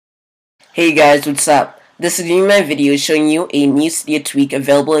Hey guys, what's up? This is going to be my video showing you a new Cydia tweak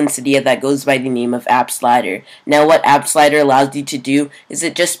available in Cydia that goes by the name of AppSlider. Now what AppSlider allows you to do is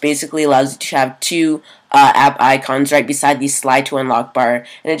it just basically allows you to have two app icons right beside the slide to unlock bar,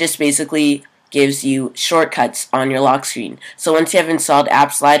 and it just basically gives you shortcuts on your lock screen. So once you have installed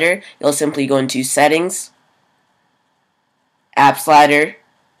AppSlider, you'll simply go into Settings, AppSlider,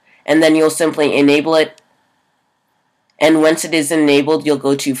 and then you'll simply enable it. And once it is enabled, you'll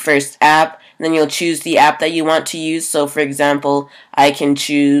go to First App, and then you'll choose the app that you want to use. So for example, I can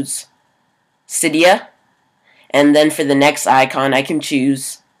choose Cydia, and then for the next icon, I can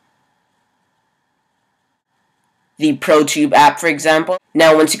choose the ProTube app, for example.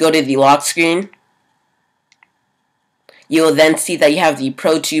 Now once you go to the lock screen, you will then see that you have the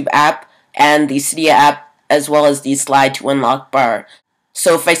ProTube app and the Cydia app, as well as the slide to unlock bar.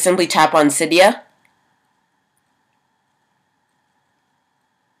 So if I simply tap on Cydia,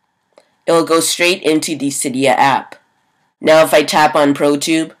 it will go straight into the Cydia app. Now if I tap on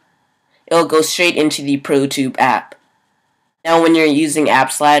ProTube, it will go straight into the ProTube app. Now when you're using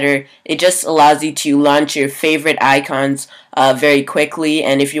AppSlider, it just allows you to launch your favorite icons very quickly,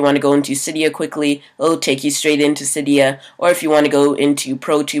 and if you want to go into Cydia quickly, it'll take you straight into Cydia, or if you want to go into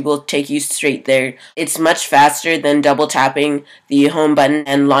ProTube, it'll take you straight there. It's much faster than double tapping the home button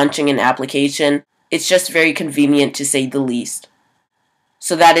and launching an application. It's just very convenient, to say the least.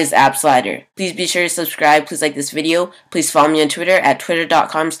 So that is AppSlider. Please be sure to subscribe, please like this video, please follow me on Twitter at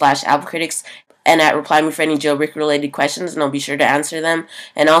twitter.com/applecritics, and at reply me for any jailbreak related questions, and I'll be sure to answer them.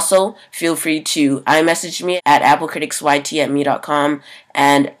 And also, feel free to iMESSAGE me at applecriticsYT@me.com,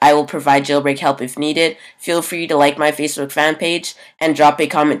 and I will provide jailbreak help if needed. Feel free to like my Facebook fan page, and drop a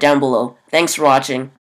comment down below. Thanks for watching.